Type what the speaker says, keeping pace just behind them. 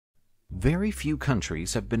Very few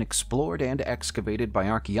countries have been explored and excavated by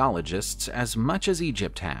archaeologists as much as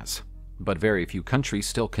Egypt has, but very few countries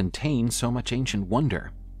still contain so much ancient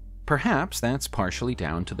wonder. Perhaps that's partially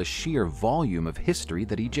down to the sheer volume of history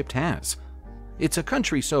that Egypt has. It's a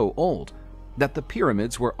country so old that the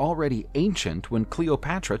pyramids were already ancient when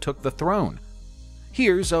Cleopatra took the throne.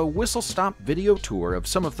 Here's a whistle-stop video tour of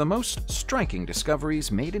some of the most striking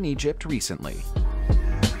discoveries made in Egypt recently.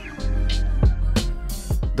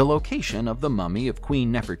 The location of the mummy of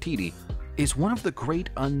Queen Nefertiti is one of the great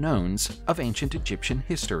unknowns of ancient Egyptian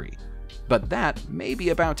history, but that may be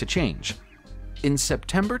about to change. In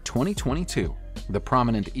September 2022, the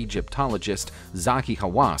prominent Egyptologist Zahi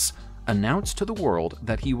Hawass announced to the world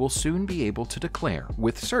that he will soon be able to declare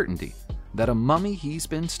with certainty that a mummy he's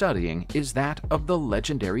been studying is that of the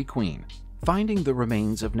legendary queen. Finding the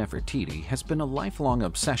remains of Nefertiti has been a lifelong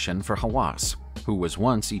obsession for Hawass, who was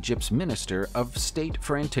once Egypt's Minister of State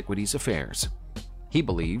for Antiquities Affairs. He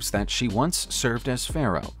believes that she once served as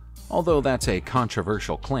pharaoh, although that's a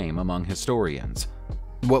controversial claim among historians.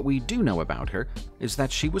 What we do know about her is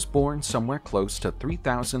that she was born somewhere close to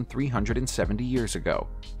 3,370 years ago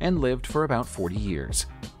and lived for about 40 years.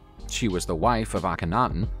 She was the wife of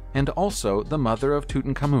Akhenaten and also the mother of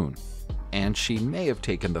Tutankhamun, and she may have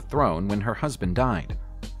taken the throne when her husband died.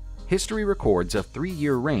 History records a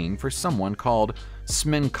 3-year reign for someone called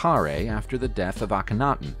Smenkhare after the death of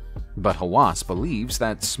Akhenaten, but Hawass believes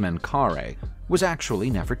that Smenkhare was actually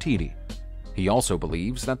Nefertiti. He also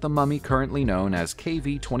believes that the mummy currently known as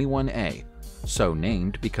KV-21A, so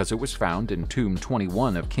named because it was found in Tomb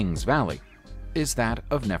 21 of Kings Valley, is that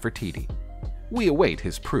of Nefertiti. We await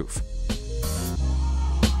his proof.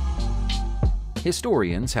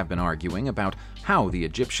 Historians have been arguing about how the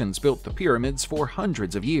Egyptians built the pyramids for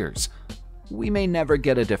hundreds of years. We may never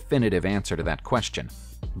get a definitive answer to that question,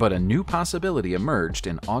 but a new possibility emerged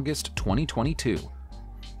in August 2022.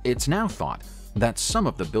 It's now thought that some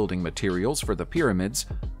of the building materials for the pyramids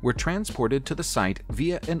were transported to the site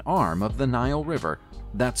via an arm of the Nile River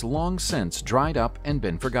that's long since dried up and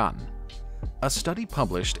been forgotten. A study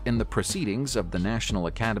published in the Proceedings of the National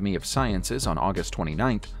Academy of Sciences on August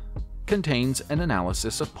 29th contains an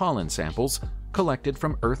analysis of pollen samples collected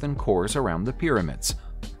from earthen cores around the pyramids,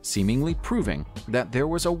 seemingly proving that there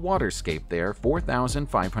was a waterscape there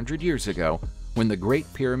 4,500 years ago when the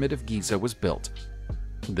Great Pyramid of Giza was built.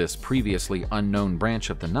 This previously unknown branch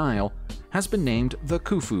of the Nile has been named the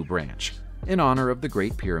Khufu branch, in honor of the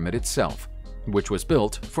Great Pyramid itself, which was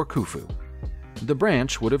built for Khufu. The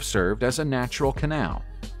branch would have served as a natural canal,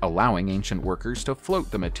 allowing ancient workers to float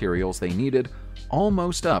the materials they needed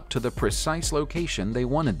almost up to the precise location they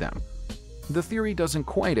wanted them. The theory doesn't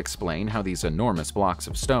quite explain how these enormous blocks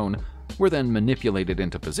of stone were then manipulated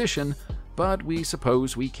into position, but we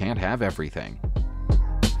suppose we can't have everything.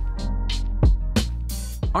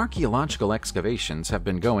 Archaeological excavations have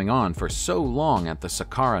been going on for so long at the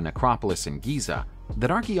Saqqara necropolis in Giza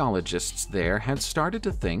that archaeologists there had started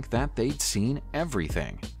to think that they'd seen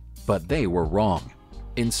everything. But they were wrong.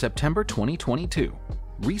 In September 2022,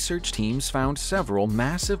 research teams found several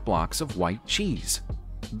massive blocks of white cheese.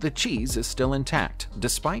 The cheese is still intact,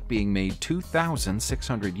 despite being made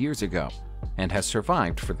 2,600 years ago, and has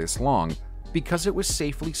survived for this long because it was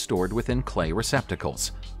safely stored within clay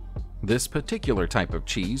receptacles. This particular type of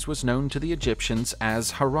cheese was known to the Egyptians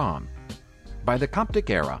as haram. By the Coptic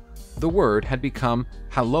era, the word had become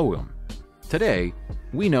haloum. Today,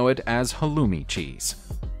 we know it as halloumi cheese.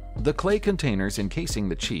 The clay containers encasing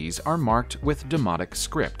the cheese are marked with Demotic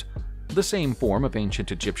script, the same form of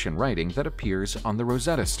ancient Egyptian writing that appears on the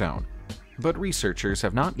Rosetta Stone, but researchers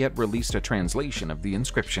have not yet released a translation of the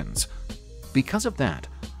inscriptions. Because of that,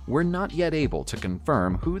 we're not yet able to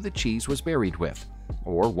confirm who the cheese was buried with,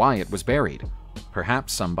 or why it was buried.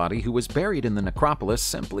 Perhaps somebody who was buried in the necropolis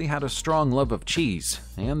simply had a strong love of cheese,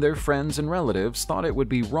 and their friends and relatives thought it would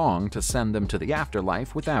be wrong to send them to the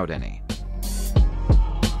afterlife without any.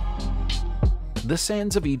 The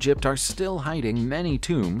sands of Egypt are still hiding many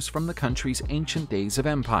tombs from the country's ancient days of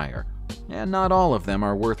empire, and not all of them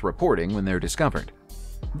are worth reporting when they're discovered.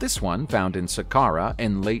 This one, found in Saqqara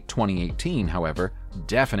in late 2018, however,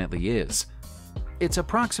 definitely is. It's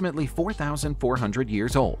approximately 4,400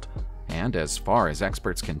 years old, and as far as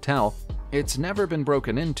experts can tell, it's never been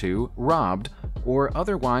broken into, robbed, or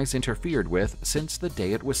otherwise interfered with since the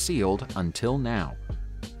day it was sealed until now.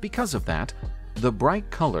 Because of that, the bright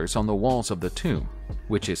colors on the walls of the tomb,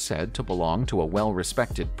 which is said to belong to a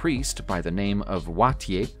well-respected priest by the name of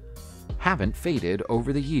Wattier, haven't faded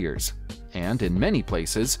over the years, and in many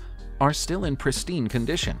places are still in pristine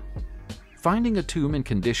condition. Finding a tomb in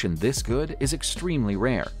condition this good is extremely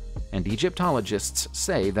rare, and Egyptologists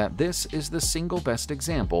say that this is the single best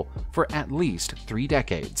example for at least 3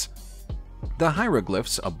 decades. The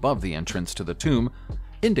hieroglyphs above the entrance to the tomb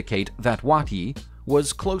indicate that Wati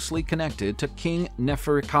was closely connected to King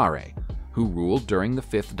Neferkare, who ruled during the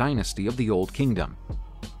 5th dynasty of the Old Kingdom.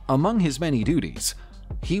 Among his many duties,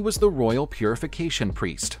 he was the royal purification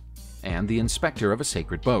priest and the inspector of a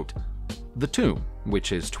sacred boat. The tomb,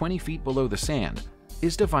 which is 20 feet below the sand,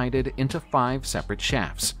 is divided into 5 separate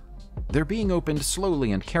shafts. They're being opened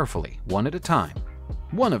slowly and carefully, one at a time.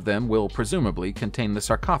 One of them will presumably contain the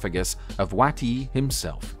sarcophagus of Wati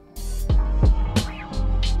himself.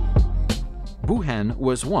 Buhen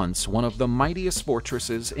was once one of the mightiest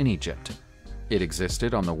fortresses in Egypt. It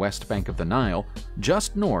existed on the west bank of the Nile,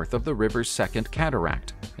 just north of the river's second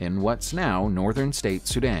cataract, in what's now northern state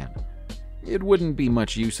Sudan. It wouldn't be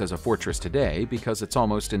much use as a fortress today because it's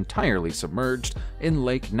almost entirely submerged in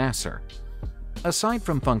Lake Nasser. Aside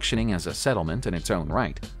from functioning as a settlement in its own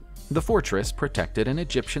right, the fortress protected an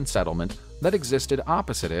Egyptian settlement that existed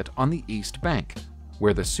opposite it on the east bank,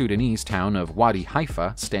 where the Sudanese town of Wadi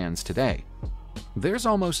Haifa stands today. There's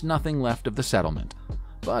almost nothing left of the settlement,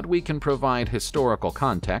 but we can provide historical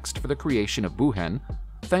context for the creation of Buhen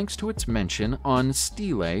thanks to its mention on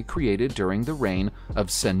stelae created during the reign of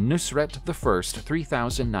Senusret I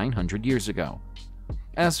 3,900 years ago.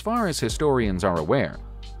 As far as historians are aware,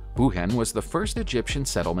 Buhen was the first Egyptian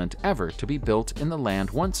settlement ever to be built in the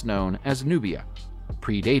land once known as Nubia,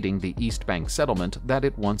 predating the East Bank settlement that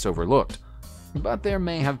it once overlooked. But there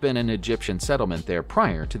may have been an Egyptian settlement there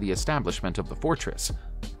prior to the establishment of the fortress.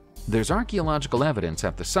 There's archaeological evidence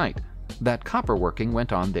at the site that copperworking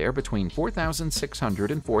went on there between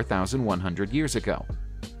 4,600 and 4,100 years ago,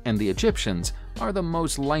 and the Egyptians are the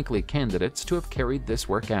most likely candidates to have carried this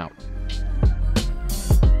work out.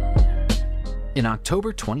 In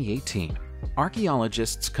October 2018,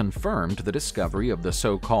 archaeologists confirmed the discovery of the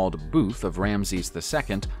so-called booth of Ramses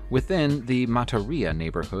II within the Mataria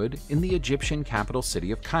neighborhood in the Egyptian capital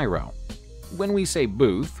city of Cairo. When we say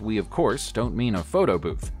booth, we of course don't mean a photo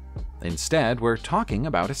booth. Instead, we're talking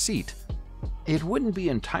about a seat. It wouldn't be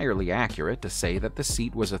entirely accurate to say that the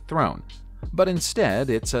seat was a throne, but instead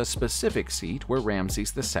it's a specific seat where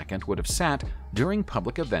Ramses II would have sat during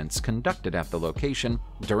public events conducted at the location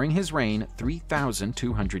during his reign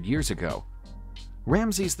 3,200 years ago.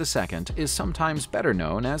 Ramses II is sometimes better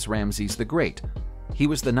known as Ramses the Great. He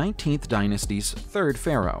was the 19th dynasty's 3rd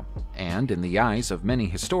pharaoh, and in the eyes of many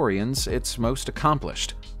historians, its most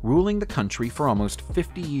accomplished, ruling the country for almost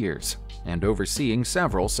 50 years and overseeing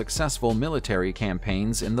several successful military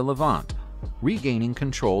campaigns in the Levant, regaining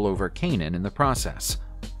control over Canaan in the process.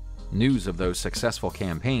 News of those successful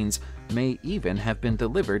campaigns may even have been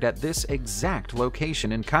delivered at this exact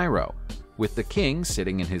location in Cairo, with the king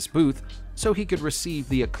sitting in his booth so he could receive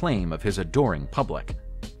the acclaim of his adoring public.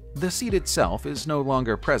 The seat itself is no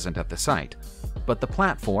longer present at the site, but the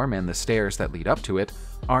platform and the stairs that lead up to it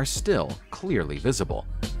are still clearly visible.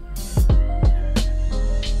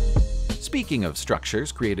 Speaking of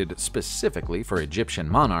structures created specifically for Egyptian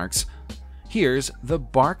monarchs, here's the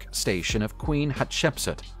Bark Station of Queen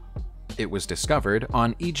Hatshepsut. It was discovered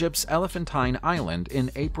on Egypt's Elephantine Island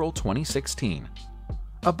in April 2016.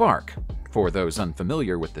 A bark, for those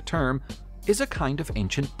unfamiliar with the term, is a kind of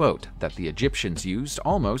ancient boat that the Egyptians used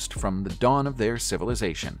almost from the dawn of their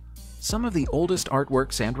civilization. Some of the oldest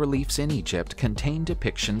artworks and reliefs in Egypt contain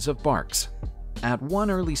depictions of barks. At one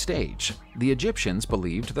early stage, the Egyptians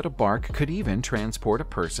believed that a bark could even transport a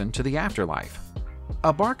person to the afterlife.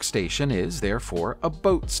 A bark station is, therefore, a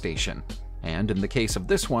boat station, and in the case of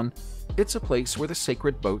this one, it's a place where the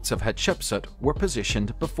sacred boats of Hatshepsut were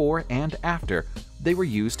positioned before and after they were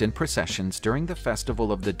used in processions during the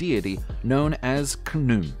festival of the deity known as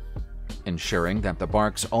Khnum. Ensuring that the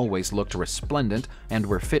barks always looked resplendent and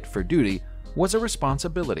were fit for duty was a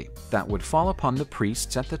responsibility that would fall upon the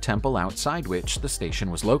priests at the temple outside which the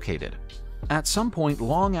station was located. At some point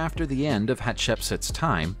long after the end of Hatshepsut's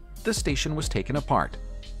time, the station was taken apart,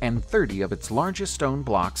 and 30 of its largest stone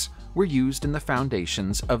blocks were used in the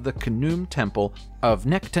foundations of the Khnum temple of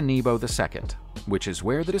Nectanebo II, which is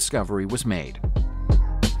where the discovery was made.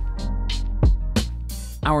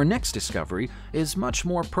 Our next discovery is much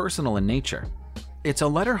more personal in nature. It's a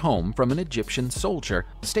letter home from an Egyptian soldier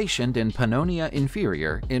stationed in Pannonia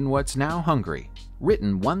Inferior in what's now Hungary,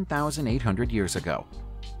 written 1,800 years ago.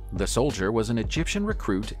 The soldier was an Egyptian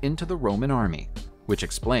recruit into the Roman army, which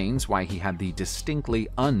explains why he had the distinctly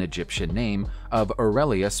un-Egyptian name of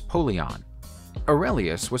Aurelius Polion.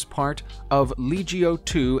 Aurelius was part of Legio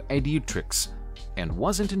II Ediutrix and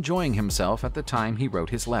wasn't enjoying himself at the time he wrote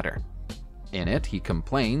his letter. In it, he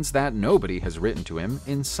complains that nobody has written to him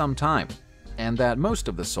in some time, and that most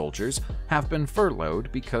of the soldiers have been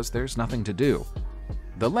furloughed because there's nothing to do.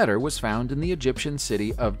 The letter was found in the Egyptian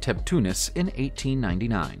city of Tebtunis in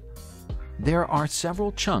 1899. There are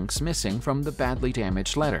several chunks missing from the badly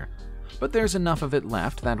damaged letter, but there's enough of it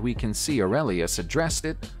left that we can see Aurelius addressed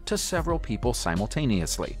it to several people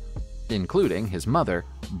simultaneously, including his mother,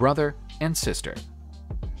 brother, and sister.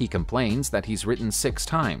 He complains that he's written 6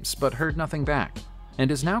 times but heard nothing back,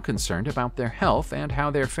 and is now concerned about their health and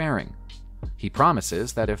how they're faring. He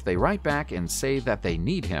promises that if they write back and say that they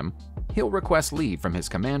need him, he'll request leave from his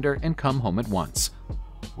commander and come home at once.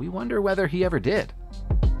 We wonder whether he ever did.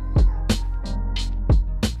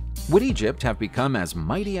 Would Egypt have become as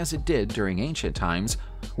mighty as it did during ancient times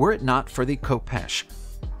were it not for the khopesh?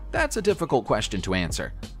 That's a difficult question to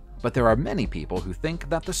answer, but there are many people who think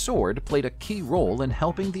that the sword played a key role in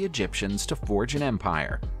helping the Egyptians to forge an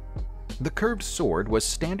empire. The curved sword was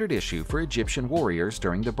standard issue for Egyptian warriors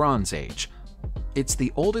during the Bronze Age. It's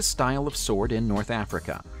the oldest style of sword in North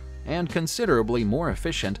Africa, and considerably more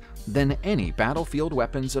efficient than any battlefield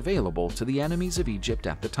weapons available to the enemies of Egypt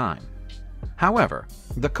at the time. However,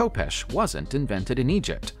 the khopesh wasn't invented in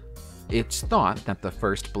Egypt. It's thought that the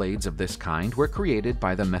first blades of this kind were created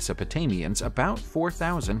by the Mesopotamians about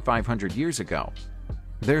 4,500 years ago.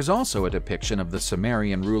 There's also a depiction of the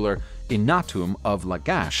Sumerian ruler Inatum of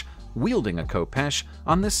Lagash wielding a khopesh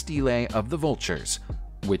on the stele of the vultures,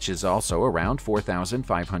 which is also around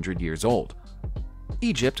 4,500 years old.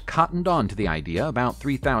 Egypt cottoned on to the idea about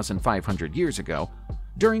 3,500 years ago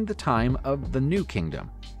during the time of the New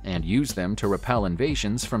Kingdom and used them to repel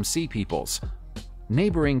invasions from sea peoples.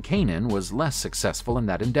 Neighboring Canaan was less successful in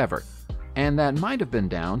that endeavor, and that might have been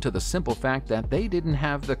down to the simple fact that they didn't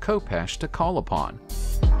have the khopesh to call upon.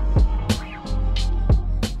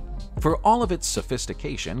 For all of its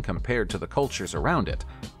sophistication compared to the cultures around it,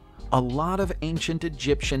 a lot of ancient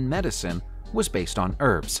Egyptian medicine was based on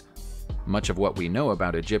herbs. Much of what we know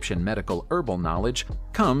about Egyptian medical herbal knowledge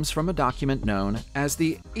comes from a document known as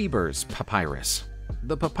the Ebers Papyrus.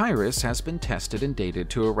 The papyrus has been tested and dated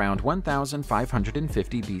to around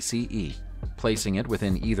 1550 BCE, placing it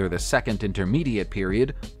within either the Second Intermediate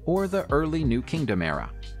Period or the early New Kingdom era.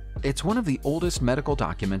 It's one of the oldest medical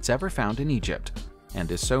documents ever found in Egypt, and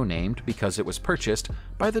is so named because it was purchased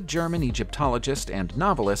by the German Egyptologist and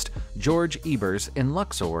novelist George Ebers in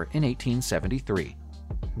Luxor in 1873.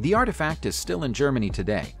 The artifact is still in Germany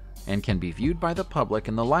today and can be viewed by the public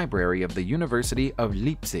in the library of the University of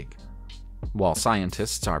Leipzig. While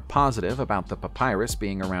scientists are positive about the papyrus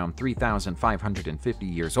being around 3,550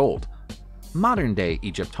 years old, modern-day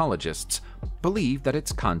Egyptologists believe that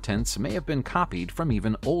its contents may have been copied from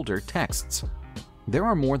even older texts. There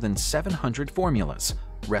are more than 700 formulas,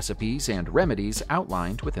 recipes, and remedies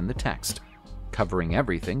outlined within the text, covering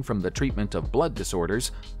everything from the treatment of blood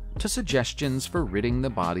disorders to suggestions for ridding the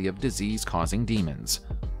body of disease-causing demons.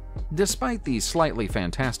 Despite the slightly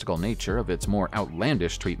fantastical nature of its more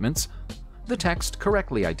outlandish treatments, the text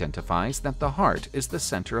correctly identifies that the heart is the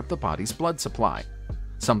center of the body's blood supply,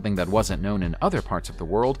 something that wasn't known in other parts of the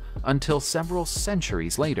world until several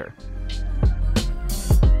centuries later.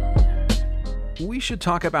 We should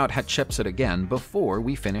talk about Hatshepsut again before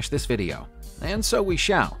we finish this video, and so we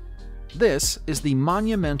shall. This is the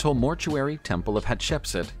monumental mortuary temple of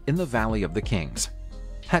Hatshepsut in the Valley of the Kings.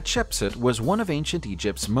 Hatshepsut was one of ancient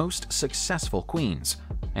Egypt's most successful queens,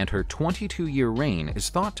 and her 22-year reign is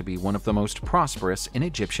thought to be one of the most prosperous in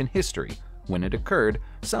Egyptian history when it occurred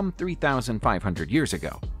some 3,500 years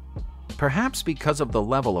ago. Perhaps because of the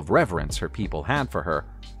level of reverence her people had for her,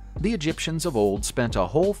 the Egyptians of old spent a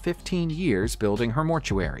whole 15 years building her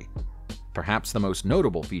mortuary. Perhaps the most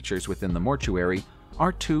notable features within the mortuary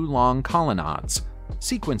are 2 long colonnades,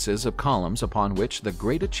 sequences of columns upon which the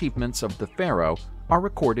great achievements of the pharaoh are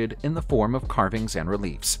recorded in the form of carvings and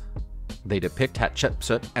reliefs. They depict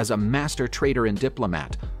Hatshepsut as a master trader and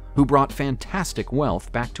diplomat who brought fantastic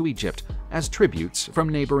wealth back to Egypt as tributes from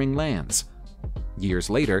neighboring lands. Years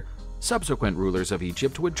later, subsequent rulers of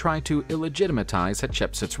Egypt would try to illegitimize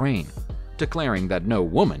Hatshepsut's reign, declaring that no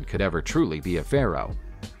woman could ever truly be a pharaoh.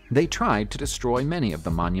 They tried to destroy many of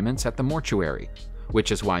the monuments at the mortuary,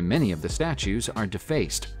 which is why many of the statues are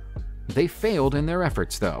defaced. They failed in their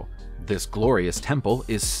efforts, though. This glorious temple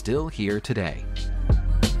is still here today.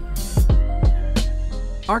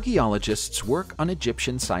 Archaeologists work on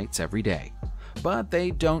Egyptian sites every day, but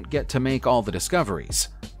they don't get to make all the discoveries.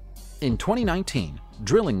 In 2019,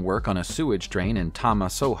 drilling work on a sewage drain in Tama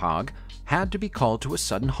Sohag had to be called to a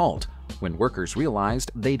sudden halt when workers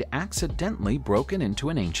realized they'd accidentally broken into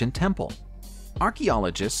an ancient temple.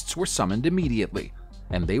 Archaeologists were summoned immediately,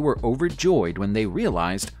 and they were overjoyed when they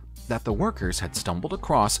realized that the workers had stumbled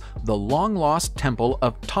across the long-lost temple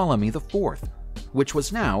of Ptolemy IV, which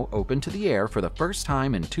was now open to the air for the first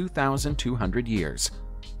time in 2,200 years.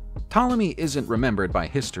 Ptolemy isn't remembered by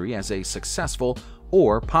history as a successful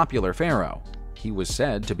or popular pharaoh. He was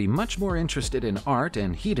said to be much more interested in art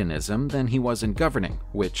and hedonism than he was in governing,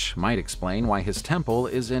 which might explain why his temple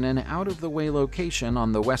is in an out-of-the-way location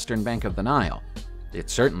on the western bank of the Nile. It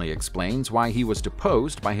certainly explains why he was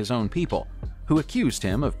deposed by his own people, who accused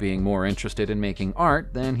him of being more interested in making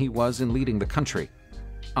art than he was in leading the country.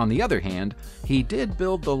 On the other hand, he did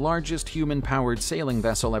build the largest human-powered sailing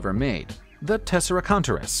vessel ever made, the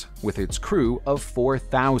Tesseracontaurus, with its crew of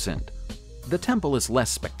 4,000. The temple is less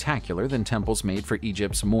spectacular than temples made for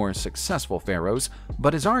Egypt's more successful pharaohs,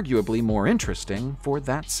 but is arguably more interesting for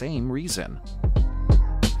that same reason.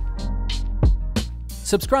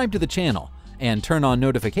 Subscribe to the channel and turn on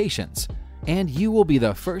notifications, and you will be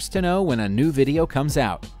the first to know when a new video comes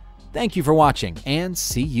out. Thank you for watching, and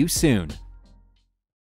see you soon.